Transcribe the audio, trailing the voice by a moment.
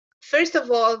first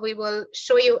of all, we will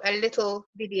show you a little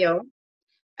video.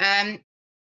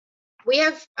 We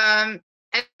have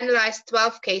analyzed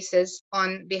 12 cases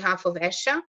on behalf of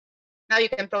ESHA. Now you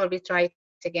can probably try it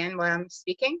again while I'm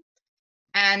speaking.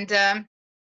 And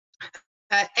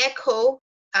ECHO,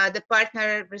 the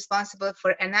partner responsible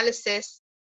for analysis,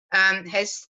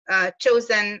 has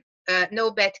chosen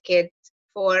No Bad Kid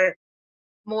for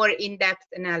more in-depth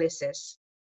analysis.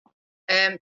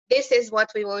 This is what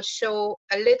we will show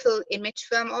a little image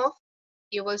film of.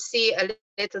 You will see a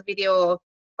little video of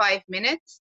 5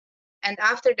 minutes. And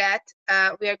after that,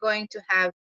 we are going to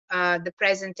have the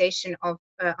presentation of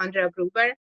Andrea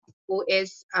Gruber, who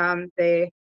is the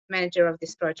manager of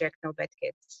this project, No Bad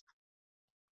Kids.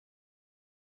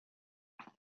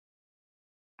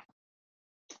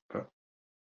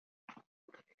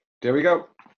 There we go.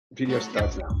 Video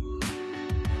starts now.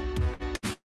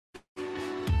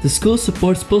 The school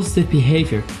supports positive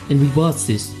behavior and rewards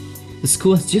this. The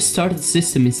school has just started the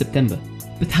system in September.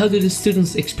 But how do the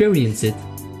students experience it?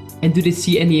 And do they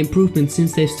see any improvement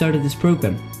since they've started this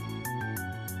program?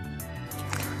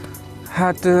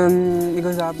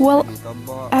 Well,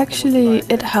 actually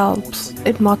it helps.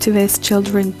 It motivates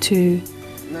children to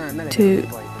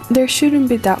there shouldn't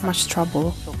be that much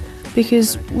trouble.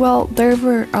 Because, well, there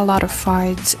were a lot of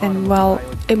fights and, well,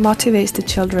 it motivates the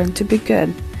children to be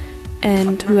good.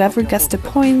 And whoever gets the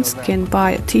points can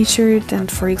buy a t-shirt and,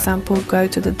 for example, go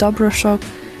to the Dobro shop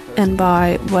and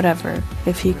buy whatever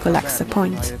if he collects the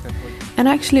points. And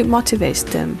actually it motivates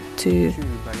them to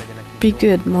be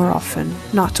good more often,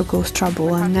 not to cause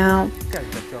trouble. And now,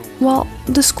 well,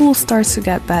 the school starts to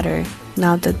get better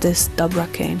now that this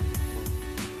Dobro came.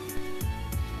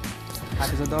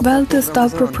 Well, this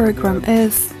Dobro program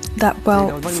is that,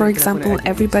 well, for example,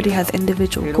 everybody has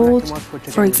individual goals.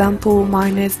 For example,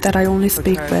 mine is that I only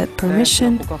speak with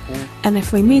permission, and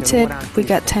if we meet it, we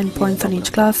get 10 points on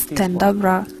each class, 10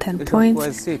 Dobra, 10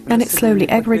 points, and it slowly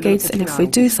aggregates, and if we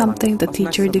do something, the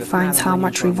teacher defines how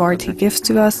much reward he gives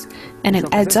to us, and it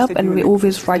adds up, and we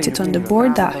always write it on the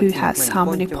board that who has how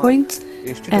many points.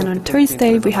 And on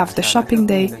Thursday, we have the shopping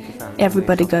day.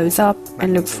 Everybody goes up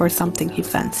and looks for something he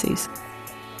fancies.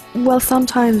 Well,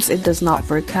 sometimes it does not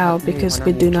work out because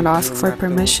we do not ask for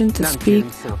permission to speak,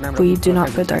 we do not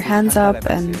put our hands up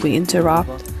and we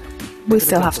interrupt. We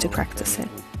still have to practice it.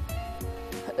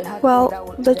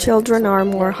 Well, the children are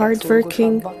more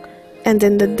hardworking, and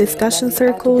in the discussion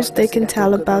circles they can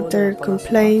tell about their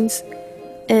complaints,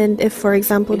 and if, for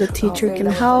example, the teacher can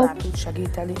help.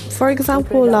 For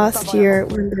example, last year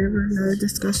when there were no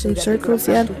discussion circles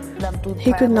yet,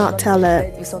 he could not tell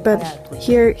it, but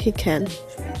here he can.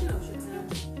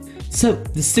 So,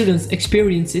 the students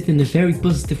experience it in a very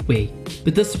positive way.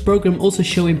 But does the program also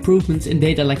show improvements in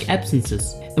data like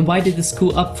absences? And why did the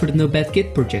school opt for the No Bad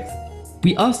Kid project?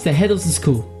 We asked the head of the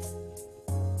school.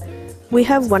 We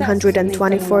have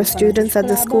 124 students at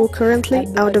the school currently.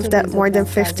 Out of that, more than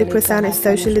 50% is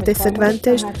socially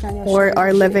disadvantaged or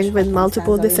are living with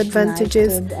multiple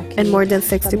disadvantages, and more than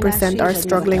 60% are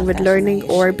struggling with learning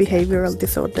or behavioral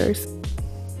disorders.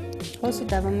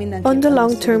 On the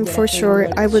long term, for sure,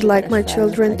 I would like my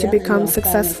children to become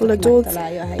successful adults,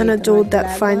 an adult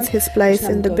that finds his place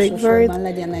in the big world,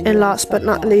 and last but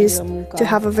not least, to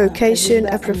have a vocation,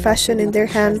 a profession in their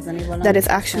hand that is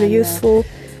actually useful,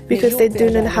 because they do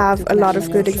not have a lot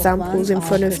of good examples in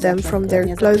front of them from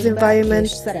their close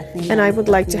environment, and I would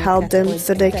like to help them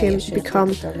so they can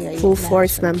become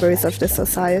full-force members of the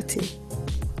society.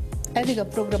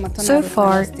 So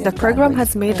far, the program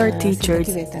has made our teachers,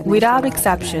 without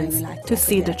exceptions, to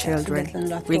see the children,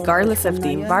 regardless of the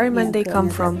environment they come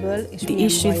from, the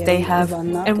issues they have,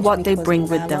 and what they bring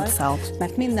with themselves.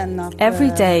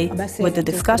 Every day, with the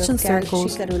discussion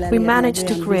circles, we manage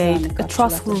to create a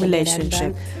trustful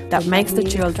relationship that makes the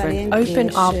children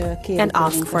open up and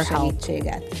ask for help.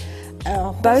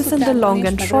 Both in the long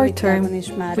and short term,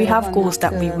 we have goals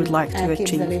that we would like to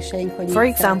achieve. For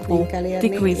example,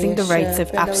 decreasing the rates of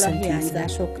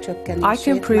absenteeism. I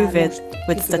can prove it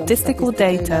with statistical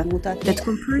data that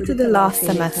compared to the last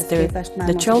semester,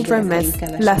 the children miss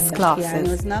less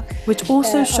classes, which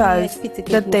also shows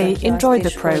that they enjoy the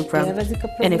program,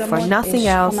 and if for nothing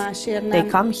else, they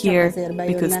come here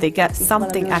because they get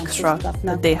something extra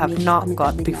that they have not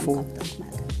got before.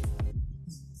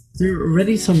 There are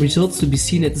already some results to be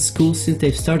seen at the school since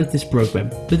they've started this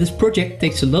program, but this project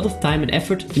takes a lot of time and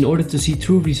effort in order to see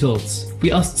true results.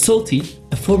 We asked Salty,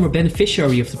 a former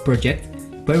beneficiary of the project,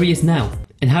 where he is now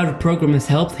and how the program has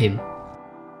helped him.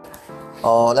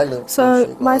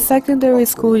 So, my secondary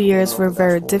school years were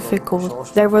very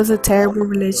difficult. There was a terrible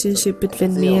relationship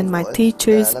between me and my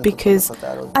teachers because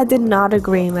I did not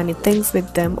agree in many things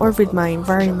with them or with my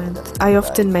environment. I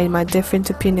often made my different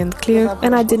opinions clear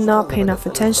and I did not pay enough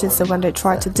attention, so when they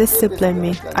tried to discipline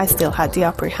me, I still had the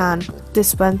upper hand.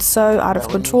 This went so out of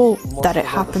control that it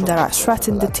happened that I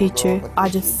threatened the teacher. I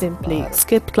just simply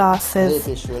skipped classes.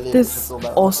 This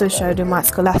also showed in my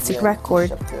scholastic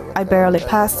record. I barely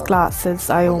passed classes,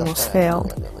 I almost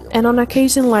failed. And on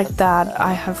occasion like that,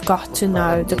 I have got to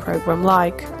know the program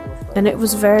like. And it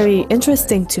was very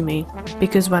interesting to me,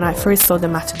 because when I first saw the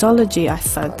methodology, I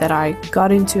thought that I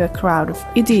got into a crowd of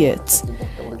idiots.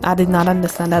 I did not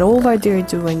understand at all why they're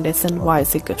doing this and why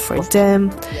is it good for them,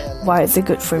 why is it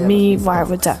good for me, why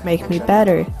would that make me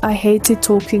better. I hated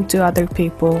talking to other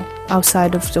people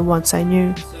outside of the ones I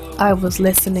knew. I was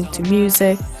listening to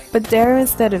music, but there,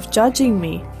 instead of judging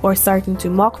me or starting to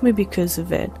mock me because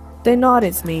of it, they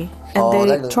noticed me and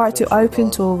they tried to open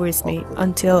towards me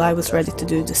until I was ready to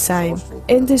do the same.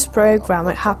 In this program,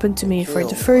 it happened to me for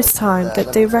the first time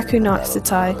that they recognized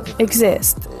that I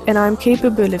exist and I'm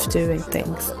capable of doing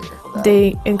things.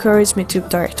 They encouraged me to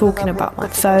start talking about my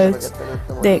thoughts,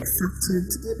 they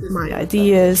accepted my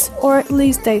ideas, or at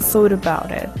least they thought about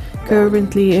it.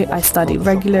 Currently, I study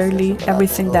regularly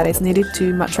everything that is needed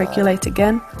to matriculate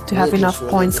again, to have enough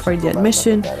points for the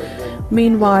admission.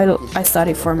 Meanwhile, I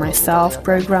study for myself,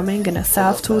 programming in a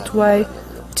self-taught way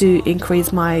to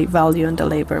increase my value in the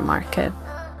labor market.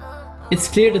 It's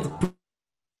clear that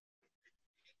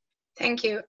Thank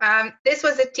you. This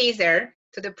was a teaser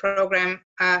to the program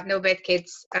No Bad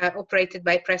Kids, operated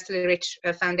by Pressley Ridge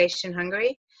Foundation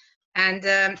Hungary. And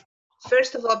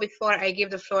first of all, before I give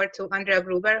the floor to Andrea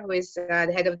Gruber, who is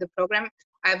the head of the program,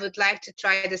 I would like to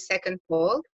try the second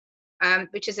poll,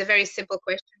 which is a very simple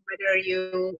question, whether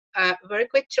you work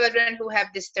with children who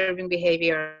have disturbing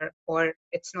behavior or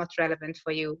it's not relevant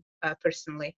for you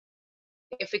personally.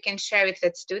 If we can share it,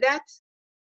 let's do that.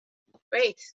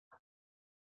 Great.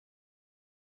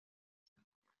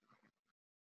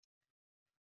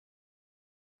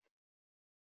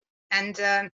 And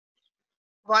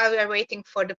while we are waiting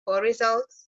for the poll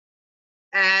results,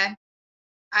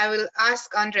 I will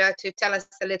ask Andrea to tell us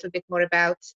a little bit more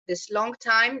about this long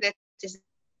time that is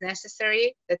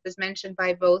necessary, that was mentioned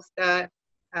by both the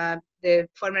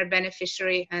former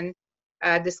beneficiary and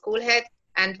the school head,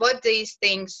 and what these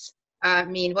things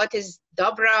mean. What is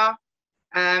Dobra,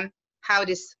 how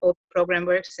this whole program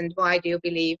works, and why do you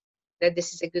believe that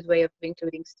this is a good way of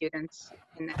including students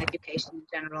in education in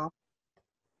general?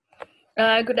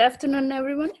 Good afternoon,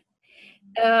 everyone.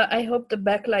 I hope the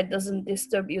backlight doesn't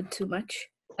disturb you too much.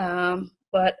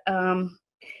 Welcome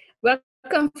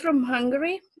from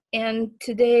Hungary. And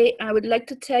today I would like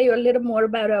to tell you a little more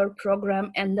about our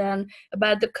program and then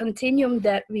about the continuum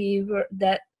that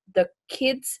the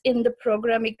kids in the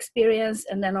program experience,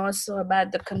 and then also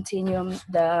about the continuum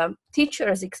the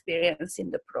teachers experience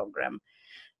in the program.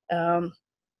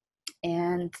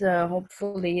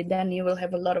 Hopefully then you will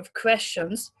have a lot of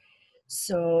questions,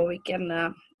 so we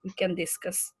can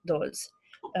discuss those.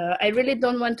 I really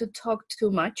don't want to talk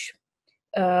too much,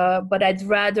 but I'd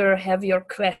rather have your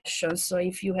questions. So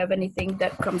if you have anything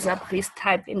that comes up, please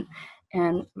type in,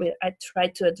 and I try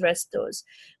to address those.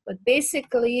 But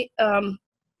basically,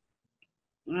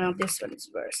 well, this one is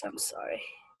worse. I'm sorry.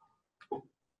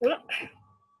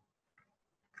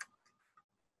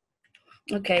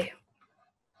 Okay.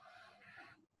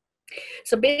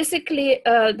 So basically,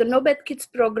 the No Bad Kids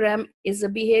program is a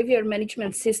behavior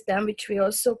management system, which we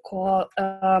also call,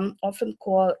 often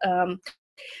call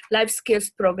life skills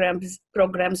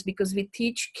programs, because we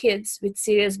teach kids with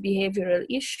serious behavioral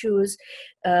issues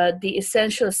the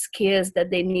essential skills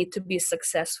that they need to be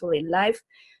successful in life,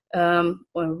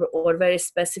 or very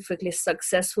specifically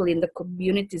successful in the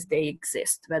communities they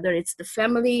exist, whether it's the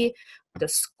family, the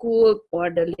school, or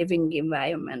the living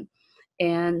environment.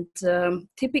 And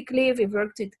typically we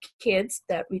worked with kids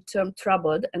that we term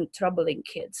troubled and troubling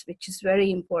kids, which is very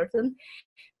important,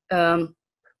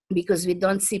 because we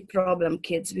don't see problem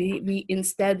kids.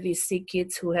 Instead we see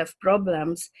kids who have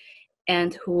problems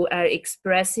and who are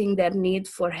expressing their need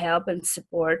for help and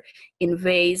support in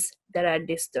ways that are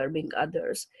disturbing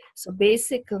others. So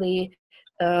basically,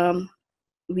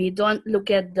 we don't look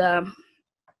at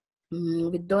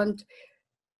we don't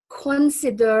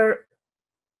consider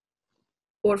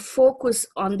or focus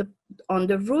on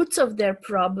the roots of their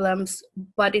problems,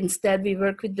 but instead we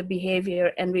work with the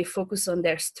behavior and we focus on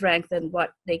their strength and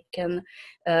what they can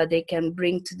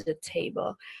bring to the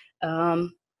table.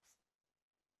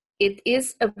 It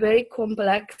is a very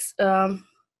complex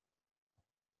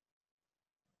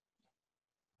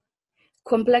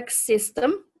complex system,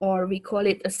 or we call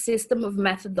it a system of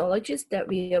methodologies that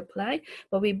we apply,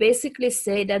 but we basically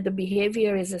say that the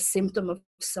behavior is a symptom of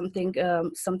something,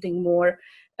 something more,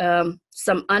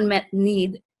 some unmet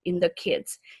need in the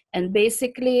kids. And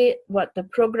basically what the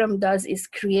program does is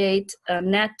create a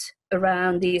net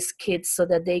around these kids so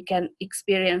that they can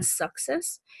experience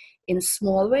success in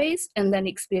small ways and then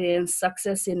experience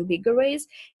success in bigger ways,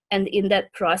 and in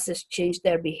that process change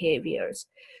their behaviors.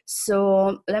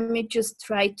 So let me just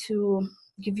try to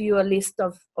give you a list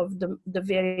of the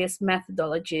various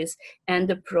methodologies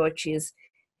and approaches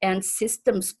and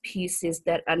systems pieces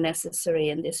that are necessary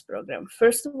in this program.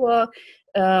 First of all,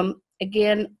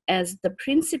 again, as the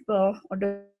principal or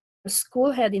the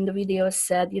school head in the video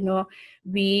said, you know,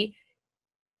 we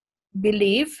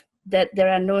believe that there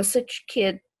are no such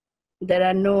kids, there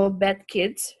are no bad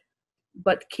kids,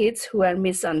 but kids who are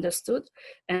misunderstood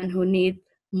and who need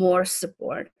more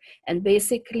support. And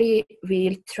basically,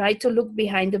 we'll try to look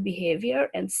behind the behavior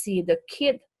and see the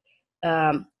kid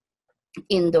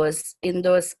in those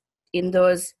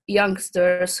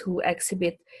youngsters who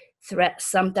exhibit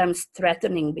sometimes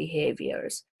threatening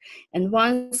behaviors. And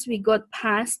once we got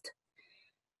past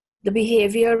the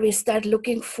behavior, we start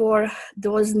looking for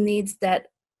those needs that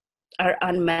are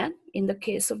unmet in the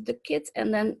case of the kids,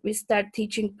 and then we start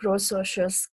teaching pro-social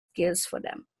skills for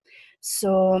them.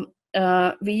 So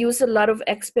we use a lot of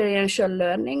experiential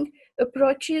learning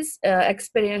approaches.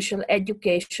 Experiential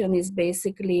education is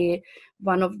basically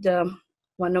one of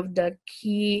the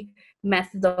key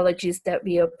methodologies that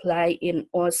we apply in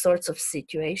all sorts of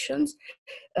situations.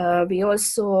 We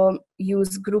also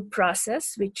use group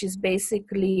process, which is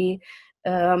basically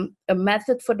a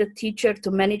method for the teacher to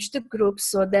manage the group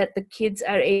so that the kids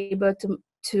are able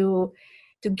to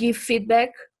give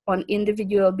feedback on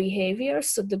individual behavior.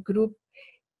 So the group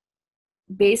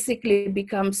basically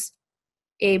becomes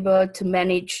able to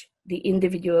manage the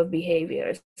individual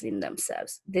behaviors in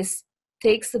themselves. This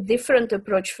takes a different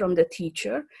approach from the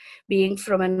teacher, being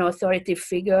from an authority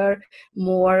figure,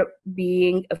 more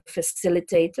being a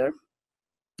facilitator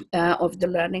of the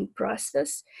learning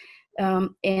process.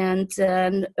 And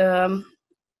then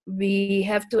we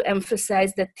have to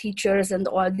emphasize that teachers and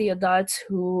all the adults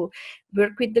who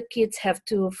work with the kids have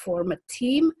to form a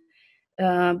team,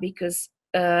 because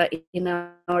in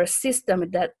our system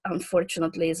that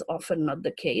unfortunately is often not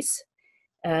the case,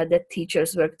 that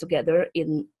teachers work together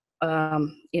in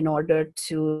order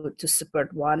to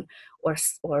support one or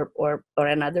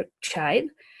another child.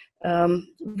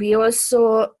 We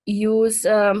also use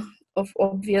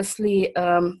obviously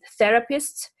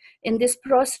therapists in this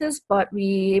process, but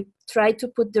we try to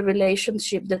put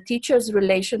the teacher's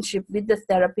relationship with the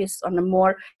therapist on a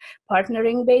more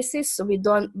partnering basis. So we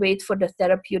don't wait for the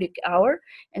therapeutic hour,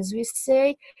 as we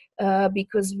say,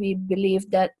 because we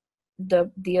believe that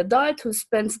the adult who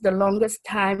spends the longest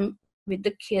time with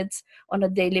the kids on a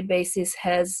daily basis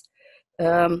has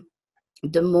the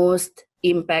most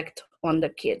impact on the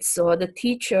kids. So the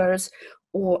teachers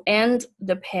and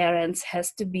the parents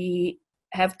have to be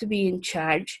in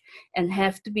charge and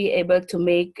have to be able to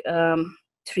make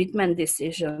treatment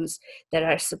decisions that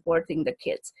are supporting the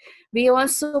kids. We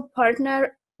also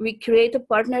create a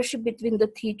partnership between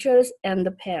the teachers and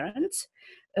the parents,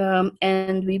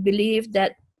 and we believe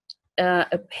that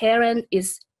a parent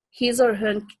is his or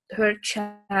her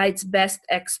child's best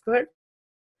expert.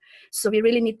 So we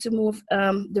really need to move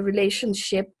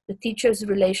the teacher's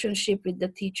relationship with the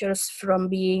teachers from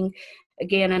being,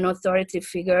 again, an authority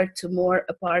figure to more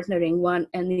a partnering one,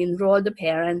 and enroll the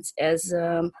parents as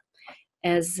a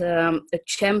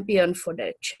champion for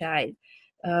their child.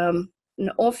 And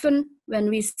often when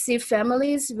we see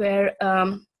families where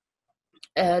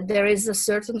there is a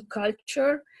certain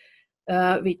culture,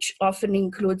 which often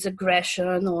includes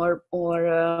aggression or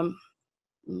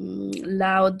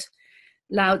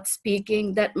loud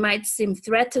speaking, that might seem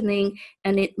threatening,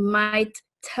 and it might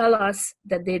tell us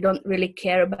that they don't really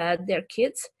care about their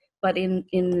kids, but in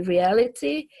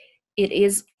reality it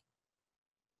is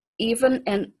even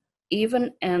an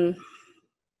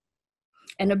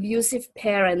abusive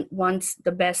parent wants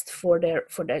the best for their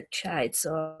child.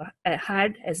 So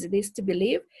hard as it is to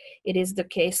believe, it is the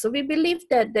case. So we believe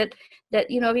that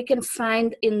we can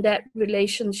find in that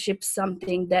relationship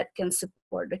something that can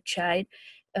support the child.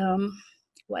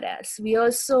 What else? We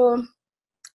also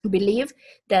believe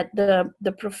that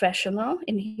the professional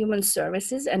in human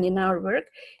services and in our work,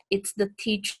 it's the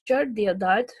teacher, the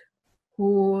adult,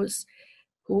 who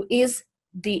is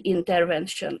the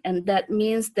intervention. And that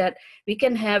means that we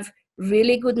can have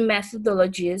really good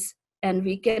methodologies, and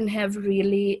we can have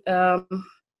really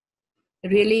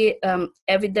really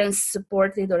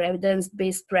evidence-supported or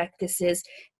evidence-based practices,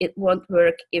 it won't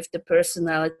work if the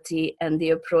personality and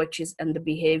the approaches and the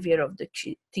behavior of the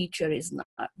teacher is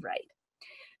not right.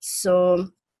 So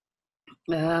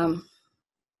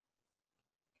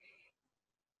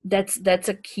that's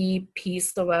a key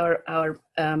piece of our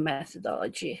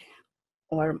methodology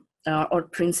or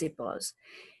principles.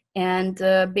 And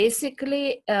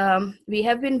basically, we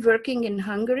have been working in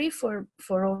Hungary for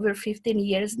over 15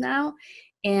 years now.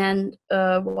 And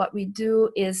what we do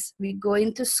is we go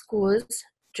into schools,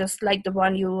 just like the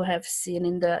one you have seen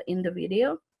in the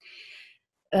video,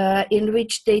 in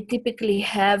which they typically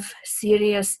have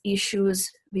serious issues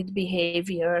with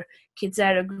behavior. Kids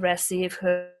are aggressive,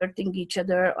 hurting each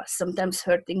other, or sometimes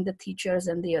hurting the teachers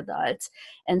and the adults.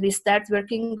 And we start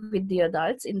working with the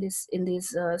adults in these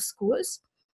schools,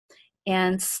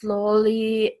 and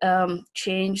slowly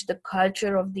change the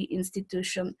culture of the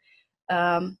institution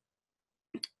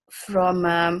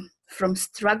from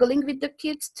struggling with the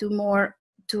kids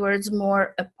towards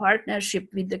more a partnership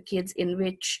with the kids, in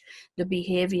which the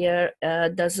behavior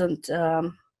doesn't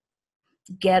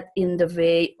get in the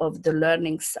way of the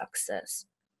learning success.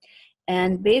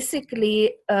 And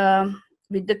basically,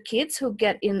 with the kids who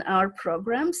get in our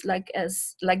programs, like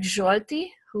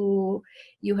Zsolti, who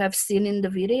you have seen in the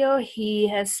video, he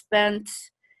has spent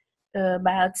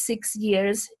about 6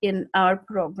 years in our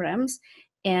programs,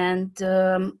 and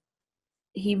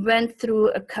he went through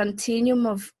a continuum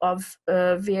of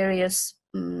various,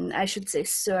 I should say,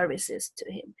 services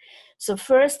to him. So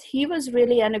first, he was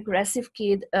really an aggressive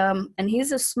kid, and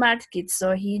he's a smart kid,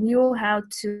 so he knew how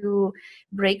to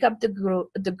break up the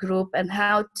group and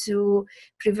how to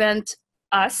prevent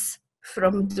us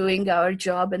from doing our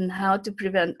job, and how to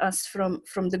prevent us from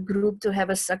the group to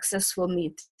have a successful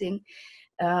meeting.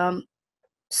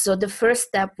 So the first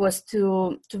step was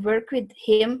to work with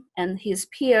him and his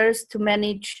peers to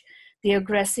manage the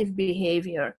aggressive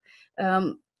behavior.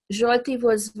 Zsolti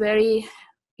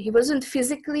he wasn't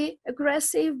physically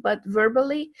aggressive, but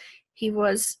verbally he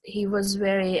was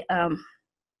very,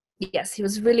 yes, he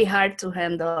was really hard to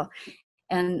handle.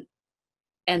 And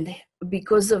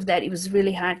because of that, it was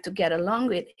really hard to get along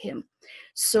with him.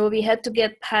 So we had to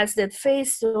get past that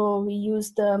phase. So we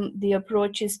used the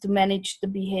approaches to manage the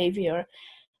behavior.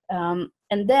 And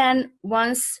then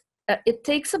once, it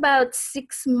takes about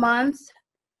 6 months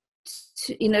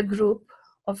in a group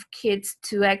of kids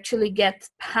to actually get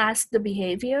past the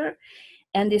behavior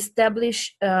and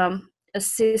establish a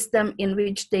system in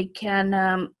which they can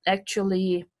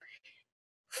actually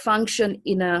function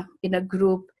in a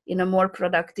group in a more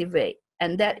productive way.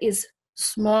 And that is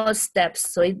small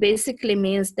steps. So it basically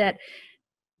means that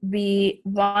we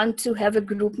want to have a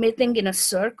group meeting in a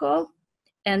circle,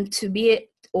 and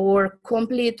or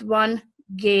complete one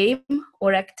game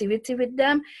or activity with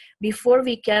them before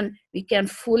we can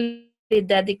fully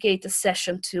dedicate a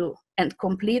session to and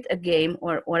complete a game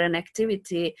or an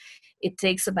activity. It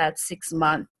takes about 6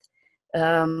 months.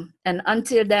 And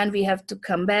until then, we have to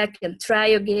come back and try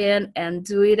again and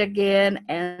do it again.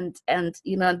 And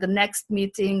the next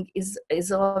meeting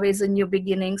is always a new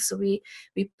beginning. So we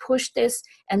push this,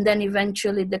 and then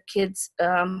eventually the kids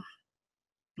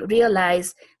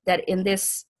realize that in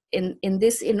this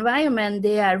environment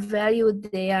they are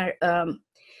valued, they are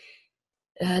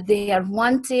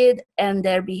wanted, and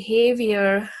their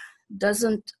behavior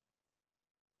doesn't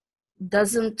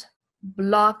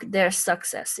block their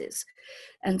successes.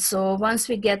 And so once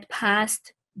we get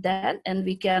past that, and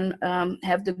we can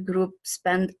have the group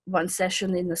spend one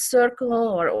session in a circle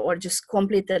or just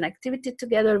complete an activity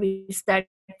together, we start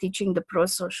teaching the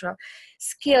pro-social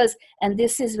skills. And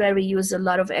this is where we use a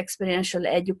lot of experiential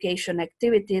education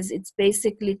activities. It's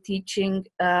basically teaching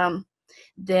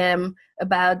them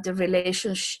about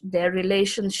their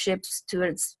relationships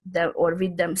towards them or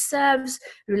with themselves,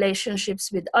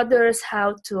 relationships with others,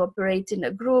 how to operate in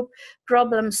a group,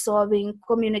 problem solving,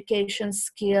 communication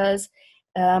skills,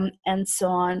 and so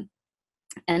on.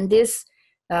 And this,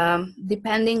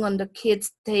 depending on the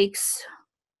kids, takes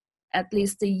at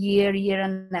least a year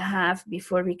and a half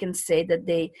before we can say that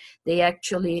they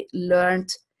actually learned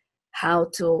how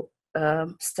to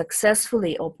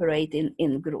successfully operate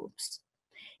in groups.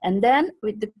 And then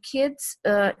with the kids,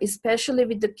 especially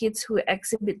with the kids who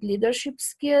exhibit leadership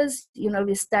skills,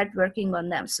 we start working on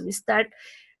them. So we start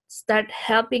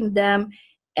helping them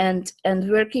and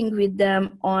working with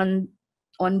them on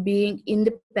being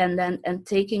independent and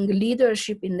taking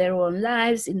leadership in their own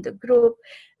lives, in the group.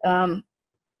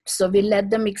 So we let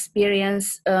them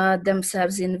experience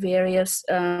themselves in various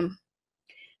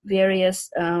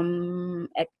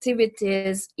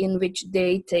activities in which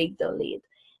they take the lead.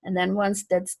 And then once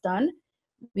that's done,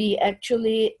 we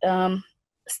actually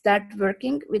start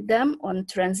working with them on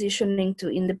transitioning to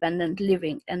independent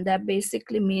living. And that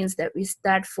basically means that we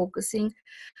start focusing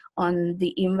on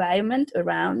the environment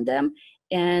around them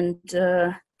and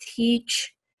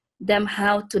teach them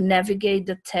how to navigate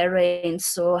the terrain.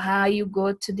 So how you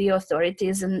go to the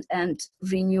authorities and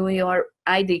renew your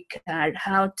ID card,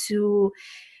 how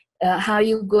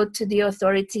you go to the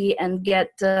authority and get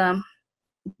the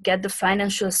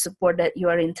financial support that you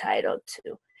are entitled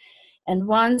to. And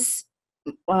once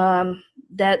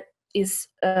that is,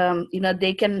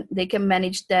 they can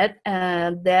manage that,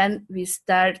 then we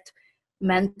start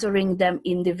mentoring them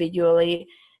individually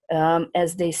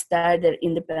as they start their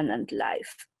independent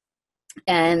life.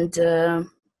 And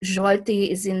Zsolti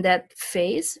is in that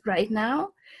phase right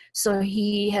now. So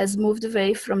he has moved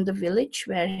away from the village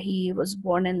where he was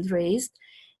born and raised,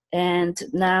 and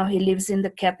now he lives in the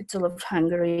capital of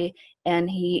Hungary, and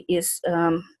he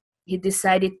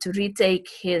decided to retake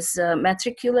his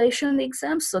matriculation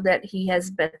exam so that he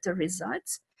has better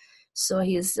results. So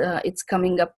it's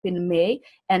coming up in May,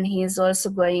 and he is also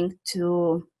going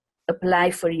to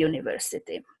apply for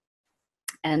university.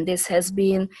 And this has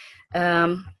been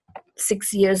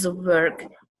 6 years of work,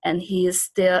 and he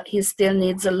still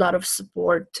needs a lot of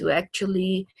support to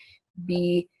actually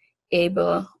be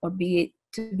able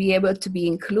to be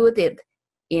included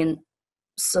in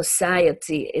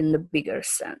society in the bigger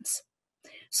sense.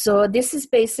 So this is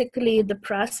basically the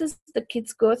process the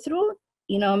kids go through,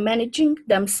 managing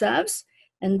themselves,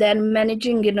 and then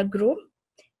managing in a group,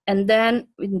 and then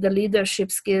in the leadership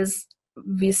skills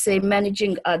we say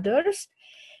managing others,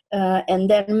 and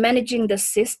then managing the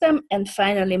system, and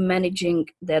finally managing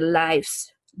their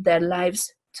lives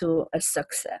to a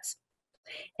success.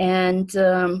 And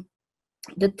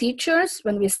the teachers,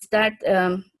 when we start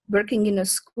working in a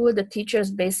school, the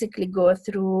teachers basically go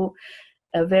through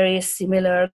a very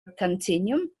similar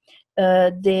continuum.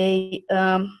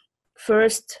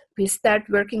 First, we start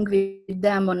working with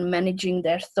them on managing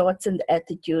their thoughts and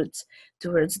attitudes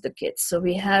towards the kids. So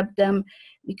we help them,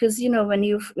 because when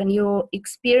you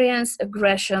experience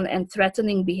aggression and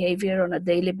threatening behavior on a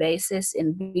daily basis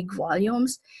in big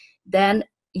volumes, then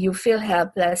you feel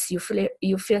helpless, you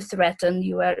feel threatened,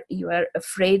 you are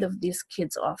afraid of these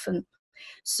kids often.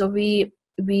 So we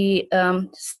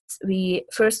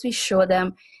show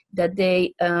them that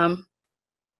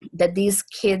that these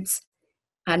kids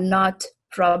are not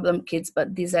problem kids,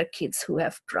 but these are kids who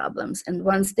have problems. And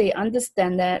once they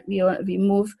understand that, we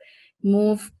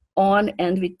move on,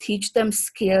 and we teach them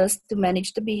skills to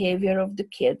manage the behavior of the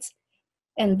kids.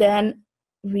 And then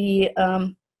we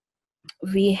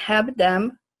help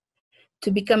them to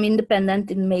become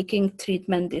independent in making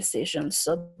treatment decisions,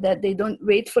 so that they don't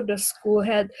wait for the school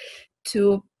head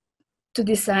to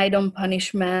decide on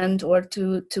punishment or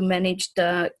to manage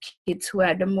the kids who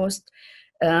are the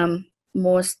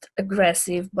most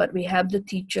aggressive, but we have the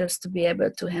teachers to be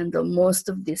able to handle most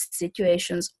of these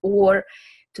situations, or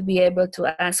to be able to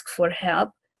ask for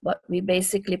help, but we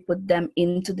basically put them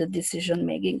into the decision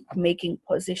making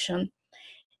position.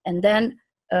 And then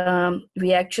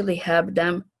we actually help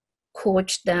them,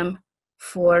 coach them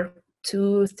for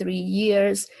 2-3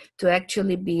 years to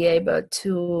actually be able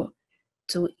to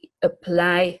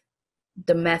apply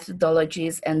the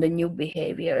methodologies and the new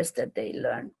behaviors that they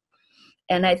learn.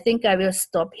 And I think I will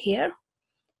stop here,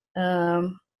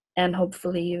 and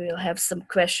hopefully you will have some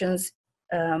questions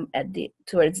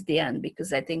towards the end,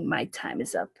 because I think my time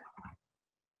is up.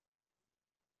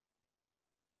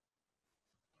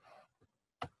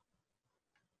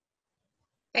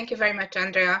 Thank you very much,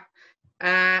 Andrea.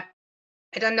 I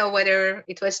don't know whether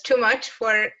it was too much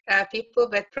for people,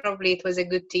 but probably it was a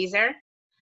good teaser.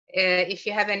 If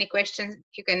you have any questions,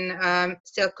 you can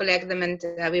still collect them, and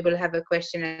we will have a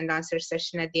question and answer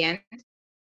session at the end.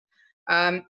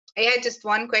 I had just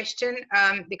one question,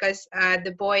 because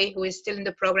the boy who is still in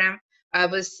the program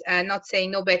was not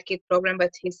saying No Bad Kid program,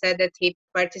 but he said that he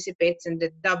participates in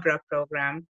the Dabra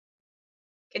program.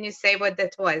 Can you say what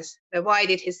that was? Why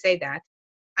did he say that?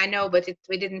 I know, but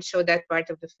we didn't show that part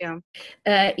of the film.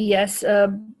 Yes,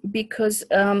 because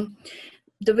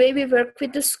the way we work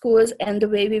with the schools and the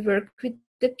way we work with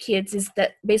the kids is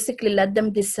that basically let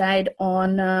them decide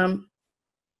on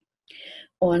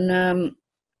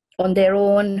their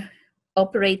own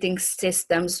operating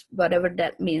systems, whatever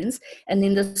that means. And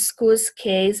in the school's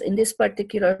case, in this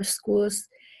particular school's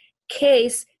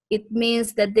case, it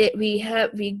means that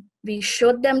we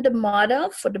showed them the model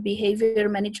for the behavior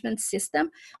management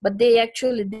system, but they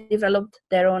actually developed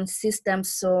their own system.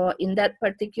 So in that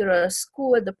particular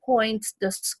school,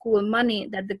 the school money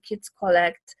that the kids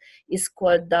collect is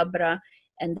called Dabra.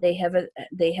 and they have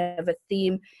a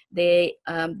theme. They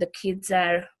the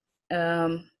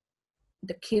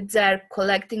kids are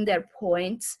collecting their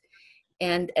points,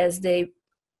 and as their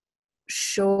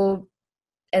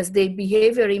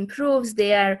behavior improves,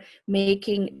 they are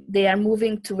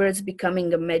moving towards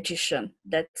becoming a magician.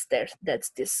 That's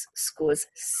this school's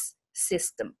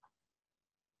system.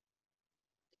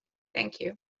 Thank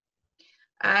you.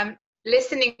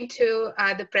 Listening to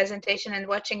the presentation and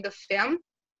watching the film,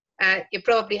 you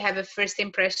probably have a first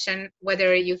impression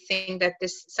whether you think that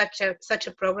this such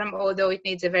a program, although it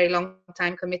needs a very long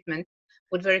time commitment,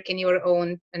 would work in your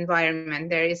own environment.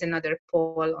 There is another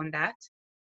poll on that.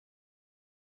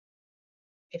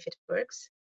 If it works,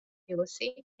 you will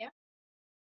see. Yeah.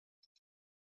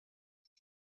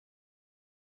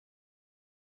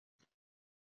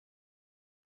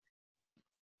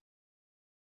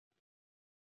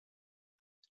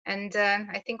 And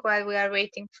I think while we are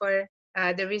waiting for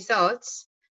the results,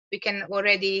 we can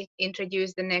already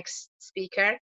introduce the next speaker.